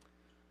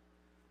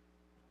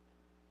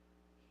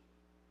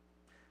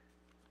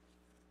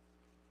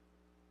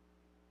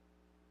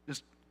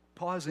 Just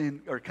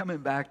pausing, or coming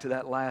back to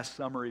that last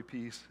summary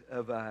piece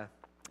of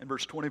in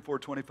verse 24,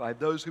 25,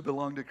 those who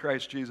belong to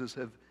Christ Jesus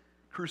have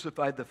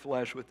crucified the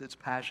flesh with its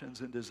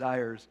passions and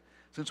desires.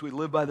 Since we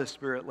live by the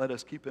Spirit, let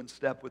us keep in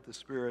step with the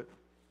Spirit.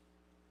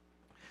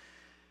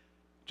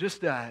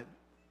 Just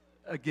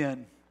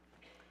again,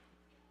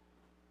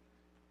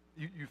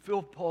 you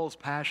feel Paul's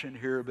passion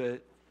here,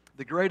 but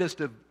the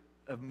greatest of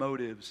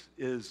motives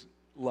is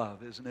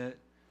love, isn't it?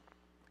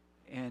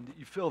 And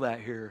you feel that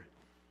here.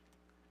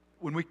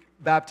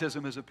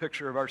 Baptism is a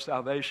picture of our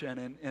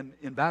salvation, and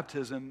in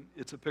baptism,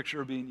 it's a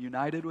picture of being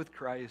united with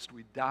Christ.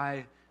 We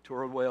die to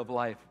our old way of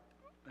life,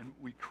 and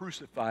we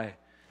crucify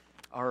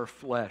our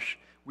flesh.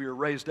 We are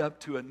raised up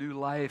to a new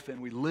life,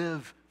 and we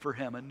live for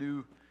Him, a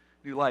new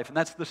life. And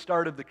that's the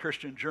start of the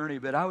Christian journey.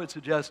 But I would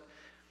suggest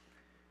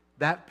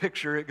that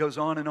picture, it goes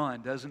on and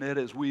on, doesn't it?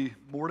 As we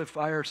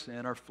mortify our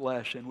sin, our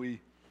flesh, and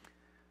we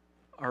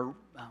are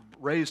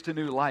raised to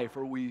new life,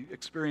 or we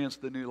experience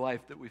the new life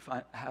that we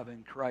have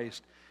in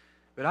Christ.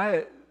 But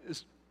I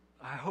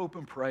hope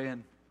and pray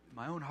in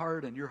my own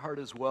heart and your heart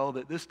as well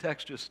that this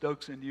text just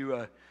stokes in you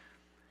a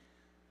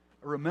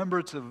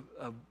remembrance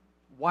of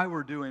why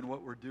we're doing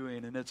what we're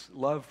doing, and it's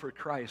love for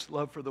Christ,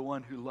 love for the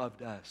one who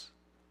loved us.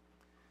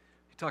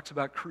 He talks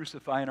about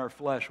crucifying our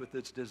flesh with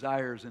its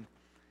desires, and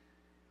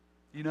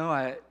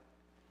I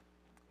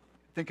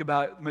think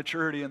about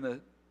maturity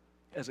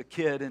as a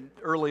kid, and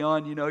early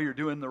on, you're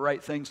doing the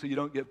right thing so you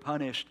don't get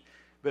punished.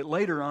 But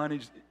later on,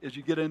 as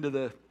you get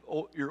into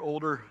your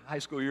older high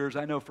school years,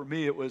 I know for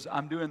me it was,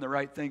 I'm doing the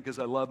right thing because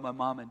I love my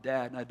mom and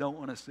dad, and I don't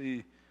want to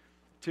see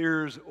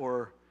tears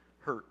or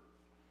hurt.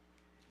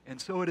 And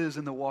so it is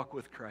in the walk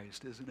with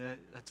Christ, isn't it?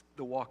 That's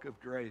the walk of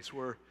grace.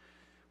 We're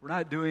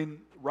not doing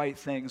right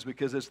things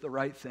because it's the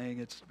right thing.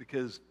 It's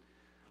because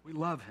we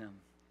love Him.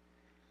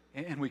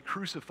 And we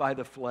crucify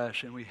the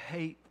flesh, and we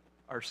hate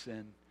our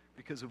sin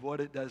because of what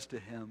it does to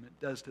Him,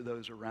 it does to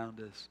those around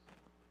us.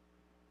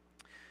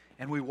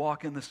 And we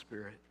walk in the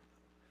Spirit.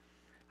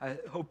 I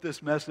hope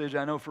this message,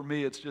 I know for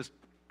me, it's just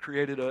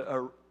created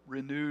a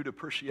renewed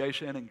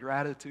appreciation and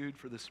gratitude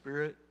for the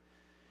Spirit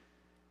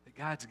that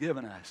God's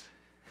given us.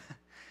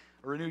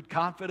 A renewed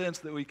confidence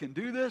that we can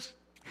do this.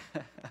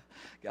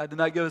 God did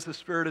not give us a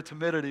spirit of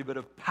timidity, but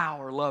of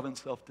power, love, and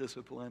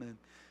self-discipline. And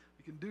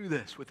we can do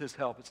this with His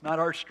help. It's not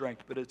our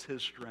strength, but it's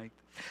His strength.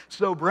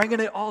 So bringing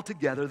it all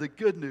together, the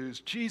good news,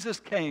 Jesus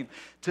came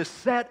to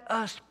set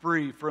us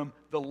free from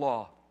the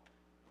law.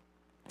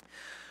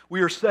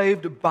 We are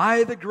saved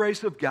by the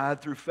grace of God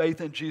through faith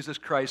in Jesus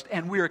Christ,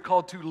 and we are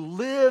called to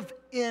live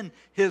in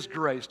His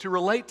grace, to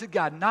relate to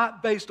God,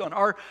 not based on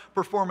our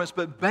performance,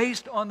 but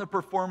based on the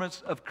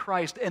performance of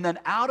Christ. And then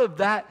out of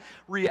that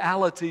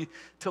reality,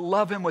 to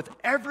love Him with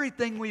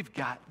everything we've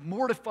got,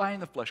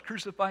 mortifying the flesh,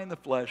 crucifying the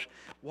flesh,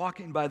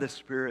 walking by the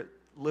Spirit,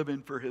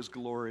 living for His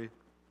glory.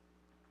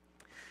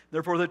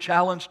 Therefore, the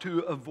challenge to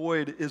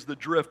avoid is the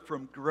drift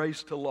from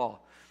grace to law.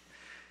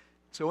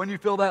 So when you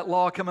feel that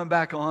law coming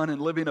back on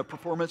and living a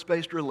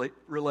performance-based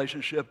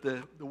relationship,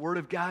 the word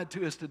of God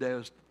to us today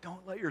is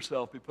don't let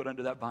yourself be put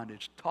under that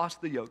bondage. Toss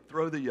the yoke,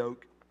 throw the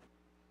yoke.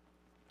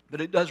 But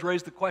it does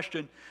raise the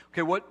question,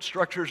 okay, what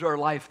structures our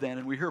life then?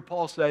 And we hear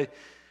Paul say,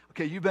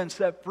 okay, you've been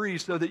set free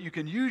so that you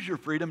can use your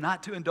freedom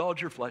not to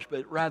indulge your flesh,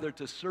 but rather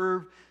to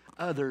serve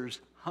others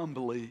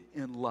humbly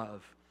in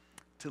love,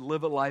 to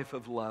live a life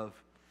of love.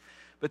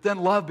 But then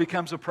love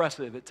becomes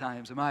oppressive at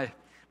times.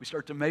 We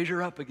start to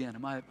measure up again.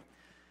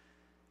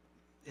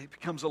 It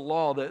becomes a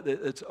law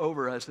that's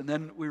over us. And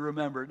then we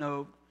remember,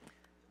 no,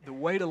 the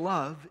way to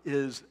love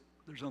is,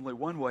 there's only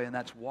one way, and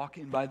that's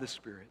walking by the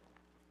Spirit.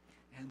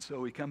 And so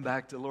we come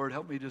back to, Lord,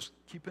 help me just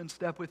keep in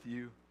step with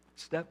you,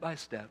 step by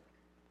step,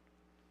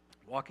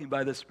 walking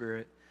by the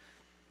Spirit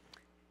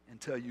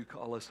until you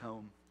call us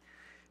home.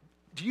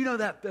 Do you know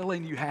that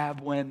feeling you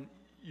have when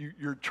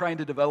you're trying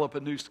to develop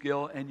a new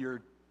skill and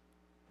you're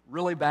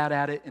really bad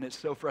at it and it's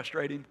so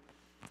frustrating?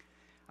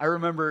 I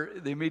remember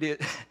the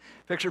immediate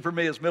picture for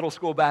me is middle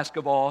school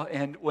basketball,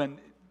 and when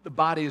the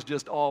body is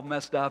just all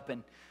messed up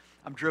and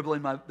I'm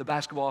dribbling the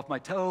basketball off my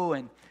toe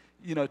and,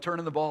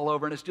 turning the ball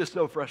over, and it's just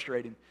so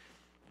frustrating.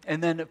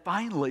 And then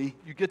finally,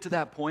 you get to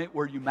that point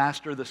where you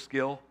master the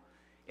skill,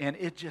 and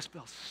it just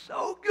feels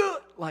so good.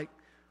 Like,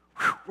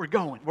 whew, we're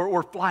going,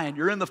 we're flying,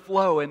 you're in the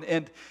flow,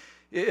 and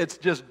it's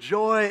just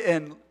joy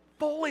and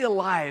fully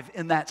alive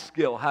in that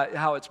skill,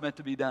 how it's meant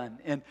to be done.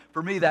 And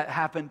for me, that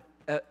happened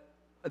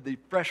the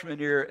freshman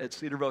year at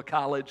Cedarville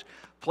College,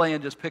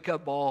 playing just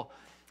pickup ball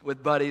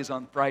with buddies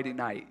on Friday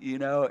night,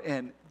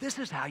 and this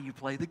is how you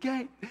play the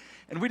game.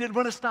 And we didn't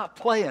want to stop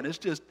playing. It's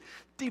just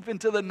deep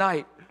into the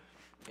night.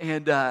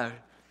 And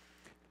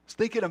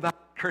thinking about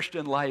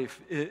Christian life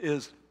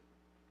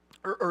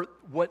or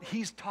what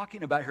he's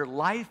talking about here,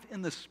 life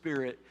in the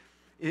Spirit,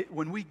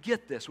 when we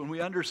get this, when we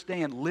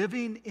understand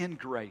living in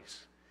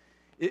grace,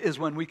 is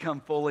when we come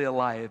fully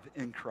alive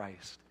in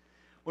Christ.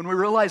 When we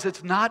realize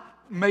it's not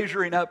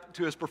measuring up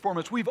to His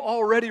performance, we've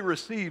already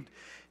received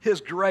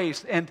His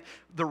grace and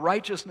the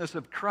righteousness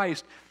of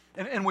Christ.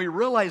 And we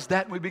realize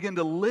that, and we begin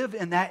to live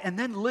in that, and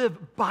then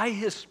live by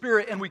His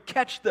Spirit, and we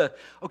catch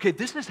okay,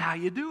 this is how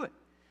you do it.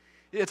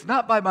 It's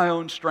not by my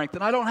own strength,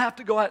 and I don't have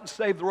to go out and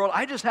save the world.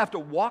 I just have to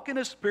walk in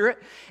His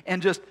Spirit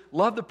and just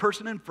love the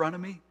person in front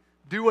of me,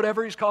 do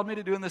whatever He's called me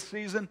to do in this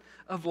season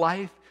of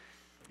life.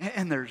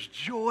 And there's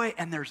joy,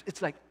 and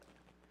it's like,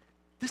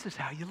 this is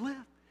how you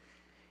live.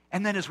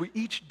 And then as we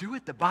each do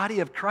it, the body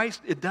of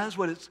Christ, it does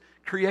what it's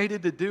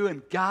created to do,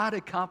 and God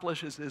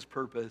accomplishes His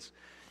purpose.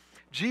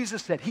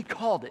 Jesus said, He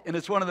called it, and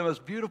it's one of the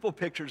most beautiful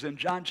pictures in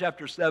John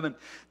chapter 7,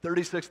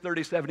 36,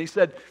 37. He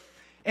said,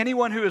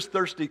 anyone who is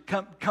thirsty,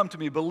 come to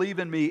me, believe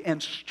in me,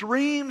 and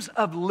streams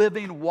of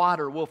living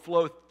water will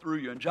flow through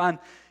you. And John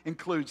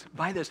includes,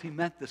 by this he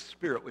meant the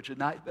Spirit, which had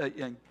not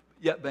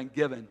yet been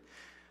given.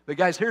 But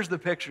guys, here's the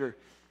picture.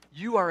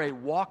 You are a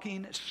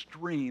walking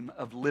stream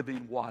of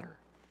living water.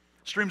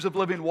 Streams of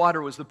living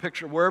water was the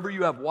picture. Wherever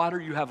you have water,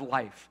 you have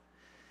life.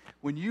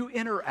 When you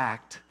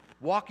interact,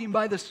 walking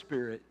by the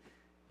Spirit,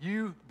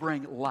 you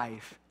bring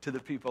life to the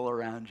people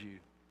around you.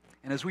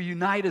 And as we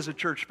unite as a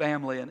church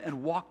family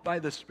and walk by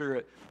the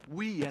Spirit,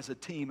 we as a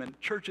team and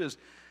churches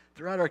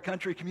throughout our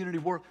country, community,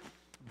 world,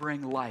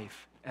 bring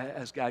life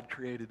as God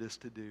created us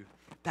to do.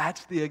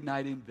 That's the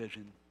igniting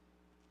vision.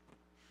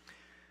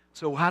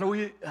 So how do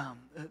we,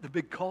 the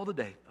big call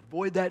today,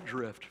 avoid that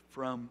drift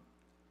from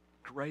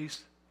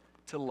grace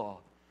to law.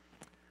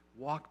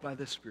 Walk by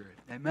the Spirit.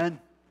 Amen?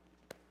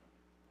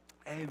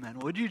 Amen.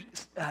 Would you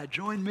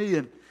join me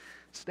and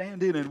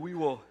stand in, and we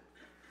will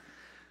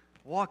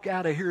walk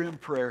out of here in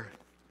prayer.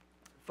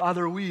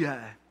 Father, we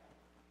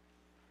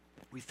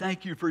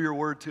thank you for your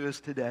word to us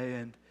today,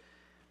 and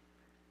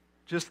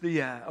just the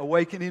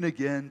awakening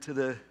again to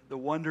the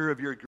wonder of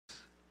your grace.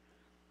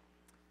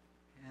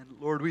 And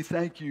Lord, we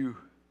thank you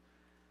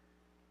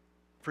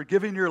for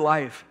giving your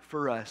life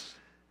for us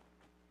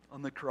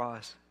on the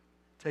cross,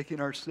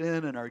 taking our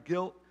sin and our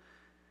guilt.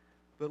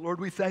 But Lord,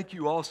 we thank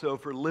you also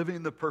for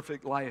living the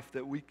perfect life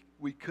that we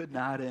could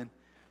not, and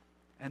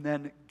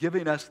then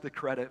giving us the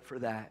credit for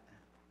that.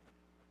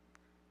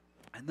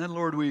 And then,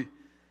 Lord, we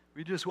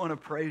just want to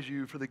praise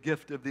you for the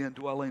gift of the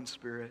indwelling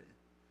Spirit.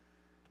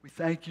 We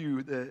thank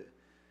you that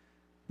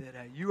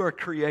you are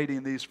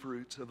creating these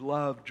fruits of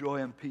love,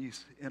 joy, and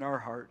peace in our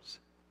hearts.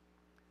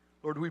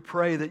 Lord, we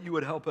pray that you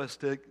would help us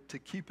to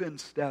keep in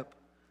step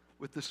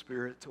with the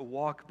Spirit, to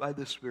walk by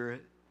the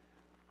Spirit.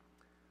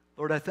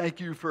 Lord, I thank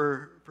you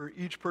for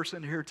each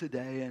person here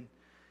today, and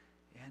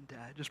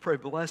just pray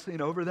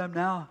blessing over them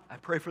now. I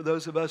pray for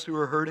those of us who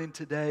are hurting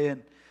today,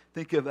 and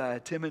think of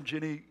Tim and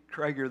Jenny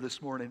Krager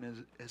this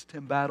morning as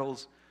Tim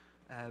battles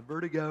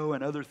vertigo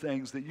and other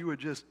things, that you would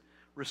just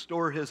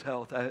restore his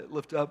health. I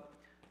lift up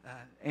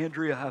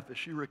Andrea Huff as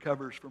she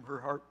recovers from her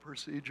heart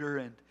procedure,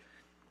 and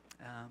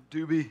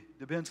Doobie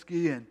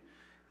Dubinsky, and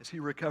as he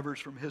recovers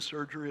from his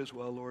surgery as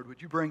well, Lord,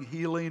 would you bring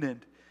healing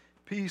and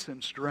peace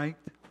and strength?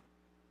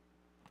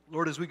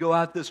 Lord, as we go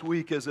out this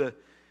week as a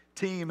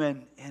team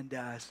and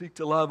seek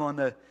to love on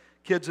the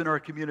kids in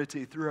our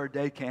community through our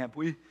day camp,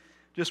 we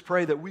just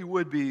pray that we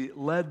would be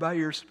led by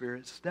your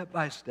Spirit step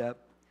by step.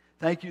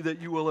 Thank you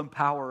that you will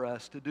empower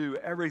us to do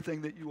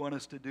everything that you want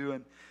us to do,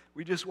 and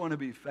we just want to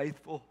be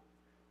faithful.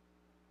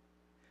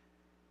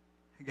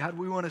 God,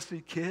 we want to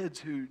see kids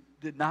who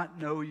did not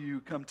know you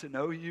come to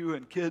know you,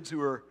 and kids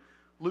who are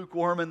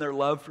lukewarm in their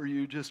love for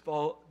you just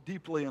fall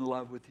deeply in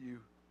love with you.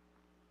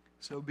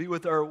 So be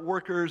with our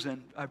workers,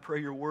 and I pray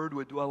your word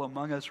would dwell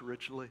among us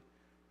richly.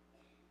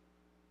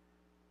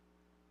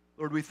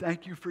 Lord, we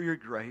thank you for your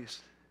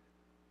grace.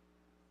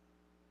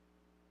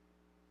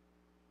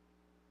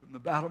 From the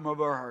bottom of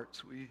our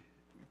hearts, we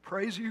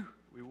praise you,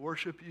 we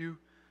worship you,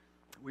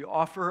 we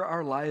offer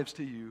our lives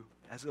to you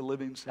as a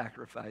living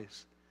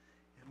sacrifice.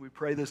 And we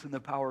pray this in the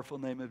powerful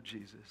name of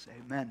Jesus.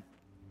 Amen.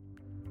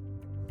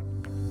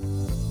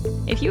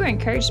 If you are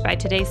encouraged by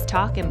today's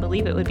talk and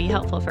believe it would be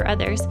helpful for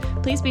others,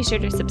 please be sure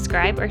to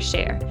subscribe or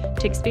share.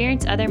 To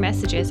experience other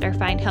messages or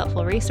find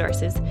helpful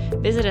resources,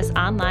 visit us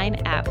online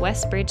at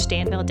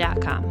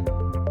westbridgedanville.com.